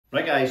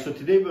Right guys, so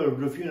today we're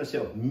reviewing a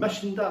set of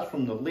Mission darts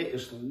from the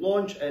latest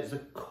launch. It's the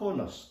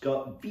Connor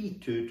Scutt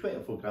V2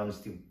 24g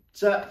steel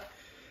tip.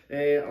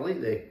 I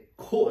like the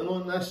coating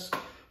on this.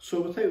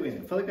 So without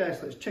waiting further guys,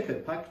 let's check out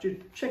the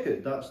packaging, check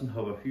out the darts and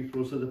have a few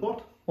throws at the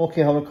board.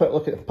 Okay, having a quick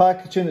look at the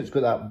packaging. It's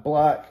got that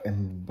black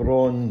and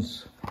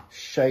bronze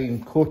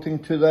shine coating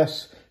to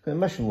this. Got the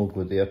Mission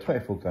logo there,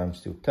 24g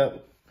steel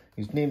tip.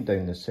 He's named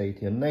down the side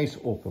here, nice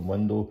open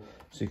window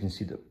so you can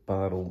see the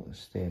barrel,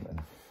 stem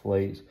and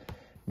flights.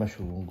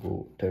 Mission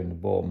logo down the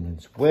bottom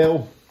as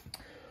well.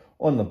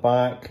 On the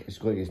back, he's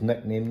got his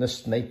nickname, the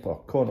Sniper,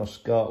 Connor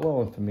Scutt. A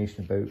lot of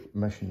information about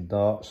Mission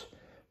darts.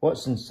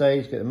 What's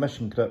inside? He's got the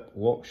Mission grip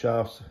lock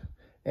shafts,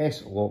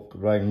 S-lock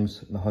rings,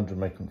 and the 100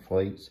 micron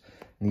flights.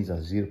 And these are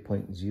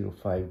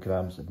 0.05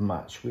 grams of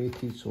match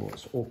weighted. So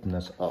let's open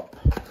this up.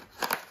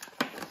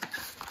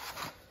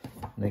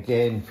 And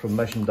again, from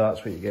Mission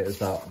darts, what you get is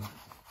that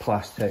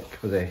plastic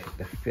with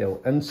the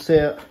felt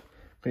insert.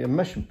 Got your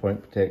Mission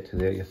point protector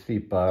there, your 3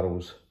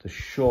 barrels, the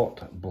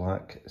short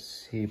black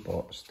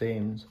Sabre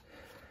stems,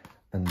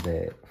 and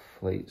the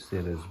flights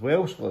there as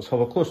well. So let's have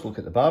a close look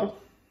at the barrel.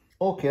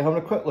 Okay, having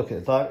a quick look at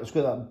the dart, it's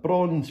got that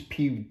bronze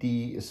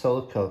PVD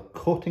silica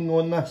coating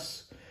on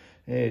this,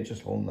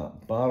 just along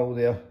that barrel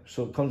there.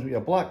 So it comes with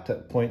your black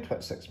tip point,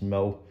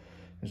 26mm.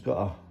 It's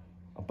got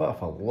a bit of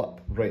a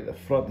lip right at the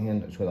front here,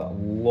 and it's got that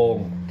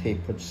long,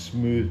 tapered,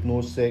 smooth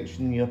nose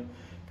section here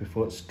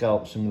before it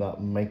scallops in with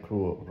that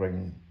micro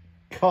ring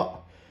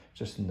cut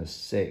just in this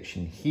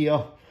section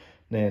here.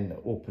 Then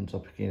it opens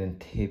up again and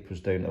tapers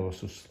down ever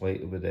so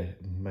slightly with the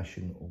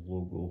Mission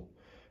logo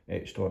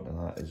etched onto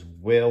that as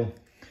well.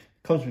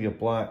 Comes with your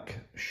black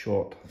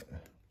short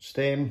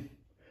stem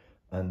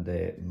and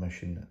the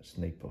Mission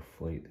sniper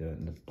flight there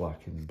in the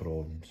black and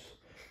bronze,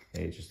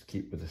 just to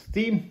keep with the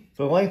theme.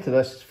 So the length of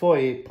this is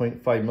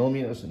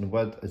 48.5mm and the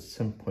width is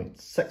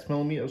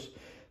 7.6mm.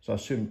 So I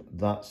assume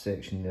that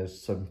section there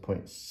is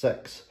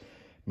 7.6mm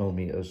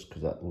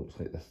because that looks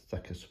like the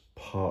thickest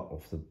part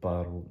of the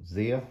barrel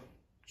there.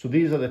 So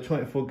these are the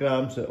 24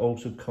 grams. It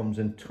also comes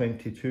in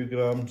 22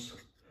 grams.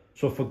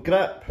 So for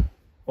grip,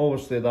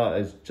 obviously that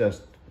is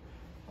just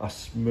a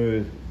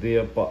smooth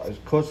there, but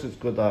because it's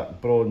got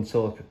that bronze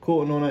silica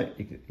coating on it,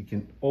 you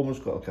can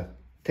almost got like a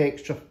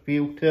texture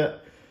feel to it.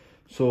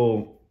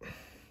 So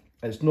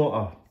it's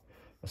not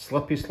a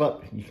slippy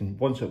slip. You can,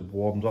 once it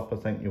warms up, I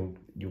think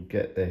you'll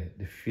get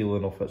the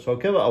feeling of it. So I'll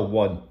give it a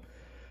 1.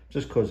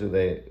 Just because of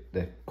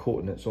the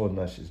coating that's on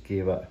this, just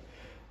gave it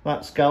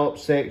that scallop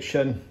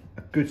section,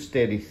 a good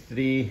steady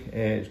 3,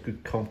 it's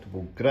good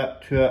comfortable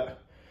grip to it,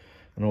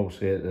 and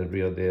obviously at the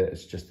rear there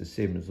it's just the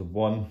same as the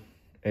one,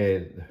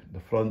 the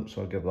front,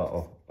 so I'll give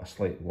that a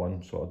slight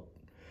 1. So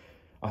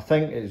I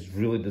think it's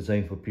really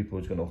designed for people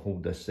who's going to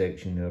hold this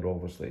section there,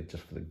 obviously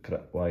just for the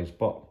grip wise,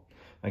 but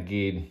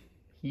again,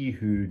 he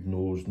who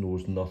knows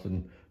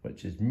nothing,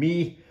 which is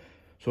me.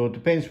 So it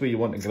depends where you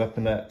want to grip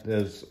in it.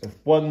 There's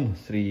 1,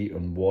 3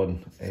 and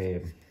 1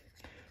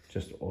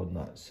 just on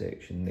that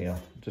section there,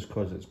 just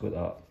because it's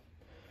got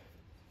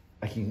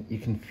that, you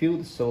can feel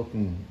the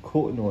silicone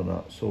coating on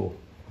that. So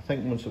I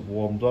think once it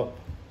warms up,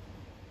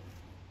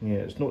 yeah,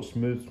 it's not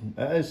smooth.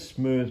 It is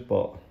smooth,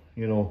 but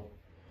you know,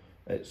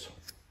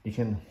 you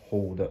can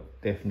hold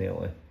it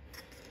definitely.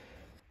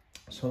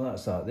 So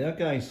that's that there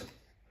guys.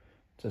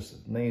 Just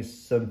a nice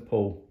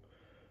simple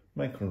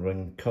micro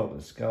ring cut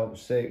with the scallop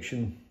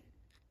section.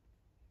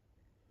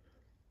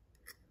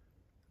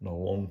 And a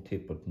long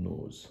tapered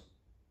nose.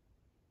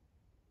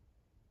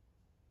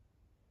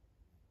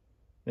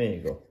 There you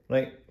go.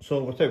 Right,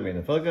 so without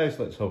waiting further guys,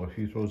 let's have a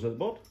few throws at the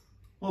board.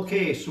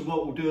 Okay, so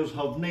what we'll do is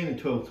have 9 and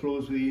 12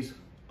 throws with these.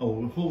 I'll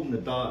be holding the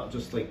dart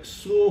just like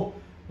so,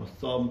 my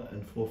thumb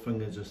and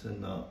forefinger just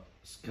in that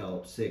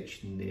scallop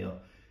section there.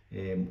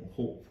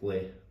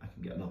 Hopefully I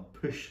can get enough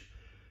push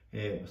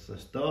with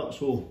this dart.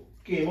 So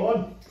game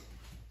on.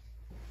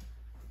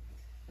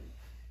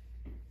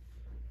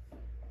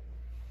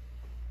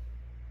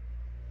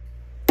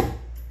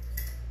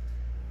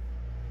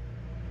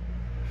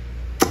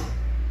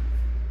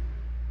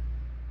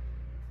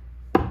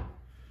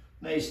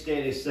 Nice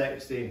steady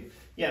 60.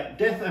 Yeah,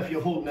 definitely if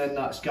you're holding in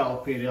that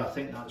scallop area, I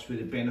think that's where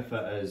the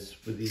benefit is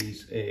with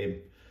these.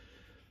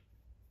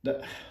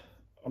 That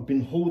I've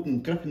been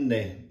gripping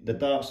the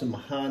darts in my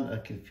hand, and I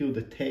can feel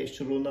the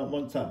texture on that.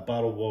 Once that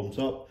barrel warms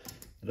up,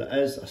 there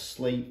is a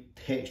slight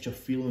texture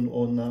feeling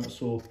on that.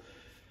 So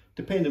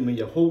depending when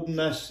you're holding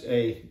this,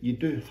 you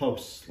do have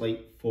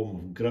slight form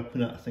of grip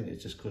in it. I think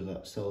it's just because of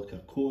that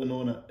silica coating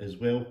on it as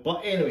well.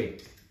 But anyway,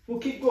 we'll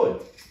keep going.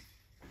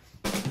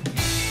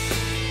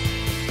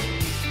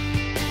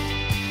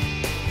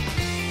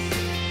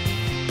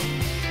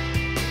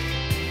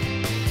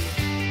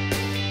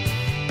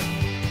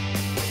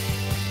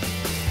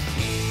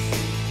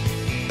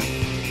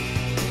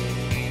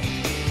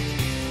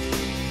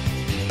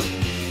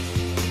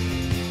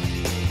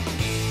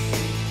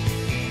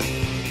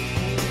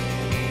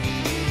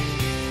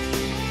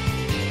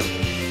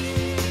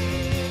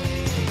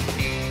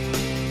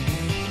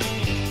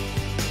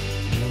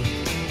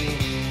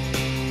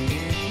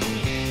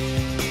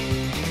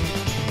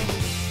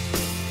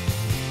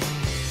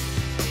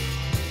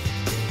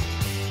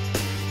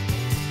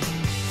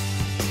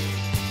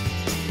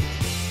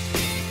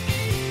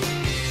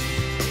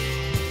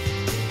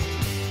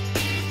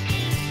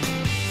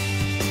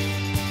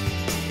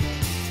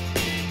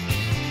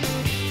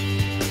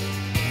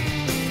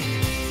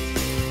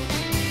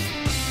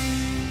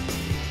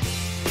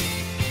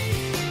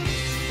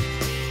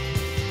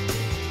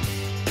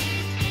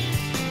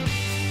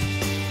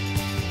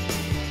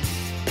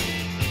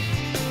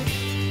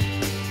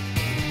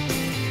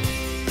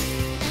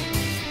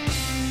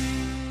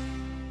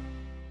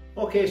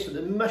 Okay, so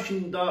the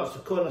Mission Darts,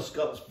 the Connor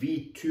Scutt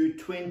V2,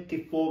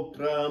 24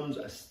 grams,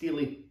 a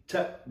steely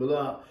tip with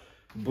that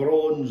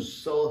bronze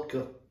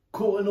silica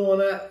coating on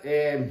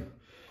it.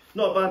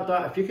 Not bad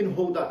that. If you can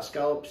hold that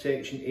scallop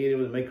section area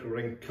with a micro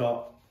ring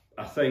cut,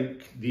 I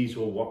think these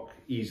will work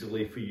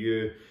easily for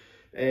you.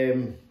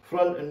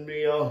 Front and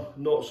rear,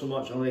 not so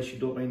much unless you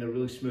don't mind a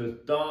really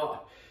smooth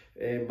dart.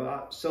 But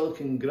that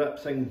silicone grip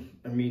thing,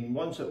 I mean,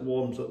 once it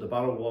warms up, the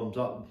barrel warms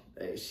up,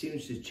 it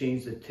seems to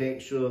change the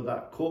texture of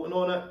that coating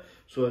on it,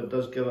 so it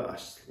does give it a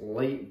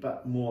slight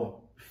bit more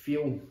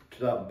feel to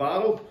that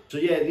barrel. So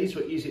yeah, these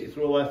were easy to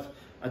throw with.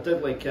 I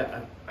did like it.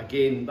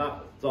 Again,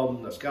 that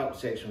thumb, the scallop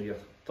section with your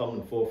thumb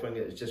and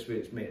forefinger is just where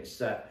it's made to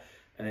sit,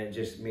 and it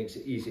just makes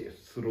it easy to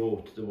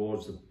throw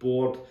towards the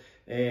board.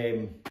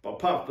 But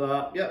apart from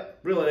that, yeah,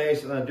 really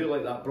nice, and I do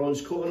like that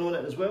bronze coating on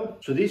it as well.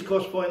 So these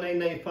cost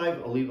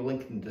 $49.95. I'll leave a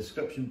link in the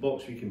description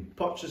box where you can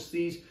purchase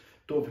these.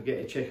 Don't forget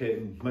to check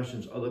out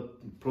Mission's other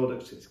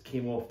products that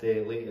came off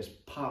the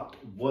latest Part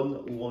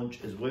 1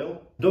 launch as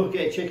well. Don't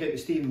forget to check out the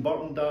Stephen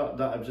Burton dart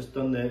that I've just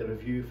done the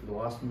review for the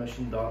last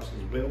Mission darts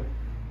as well.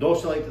 I'd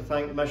also like to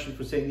thank Mission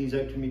for sending these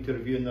out to me to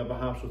review on their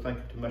behalf, so thank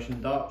you to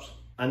Mission Darts.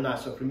 And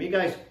that's it from me,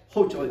 guys.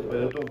 Hope you liked the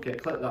video. Don't forget to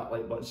click that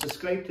like button,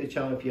 subscribe to the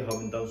channel if you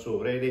haven't done so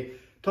already,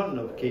 turn on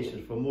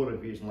notifications for more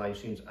reviews and live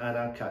streams, and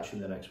I'll catch you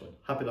in the next one.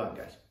 Happy darting,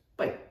 guys.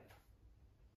 Bye.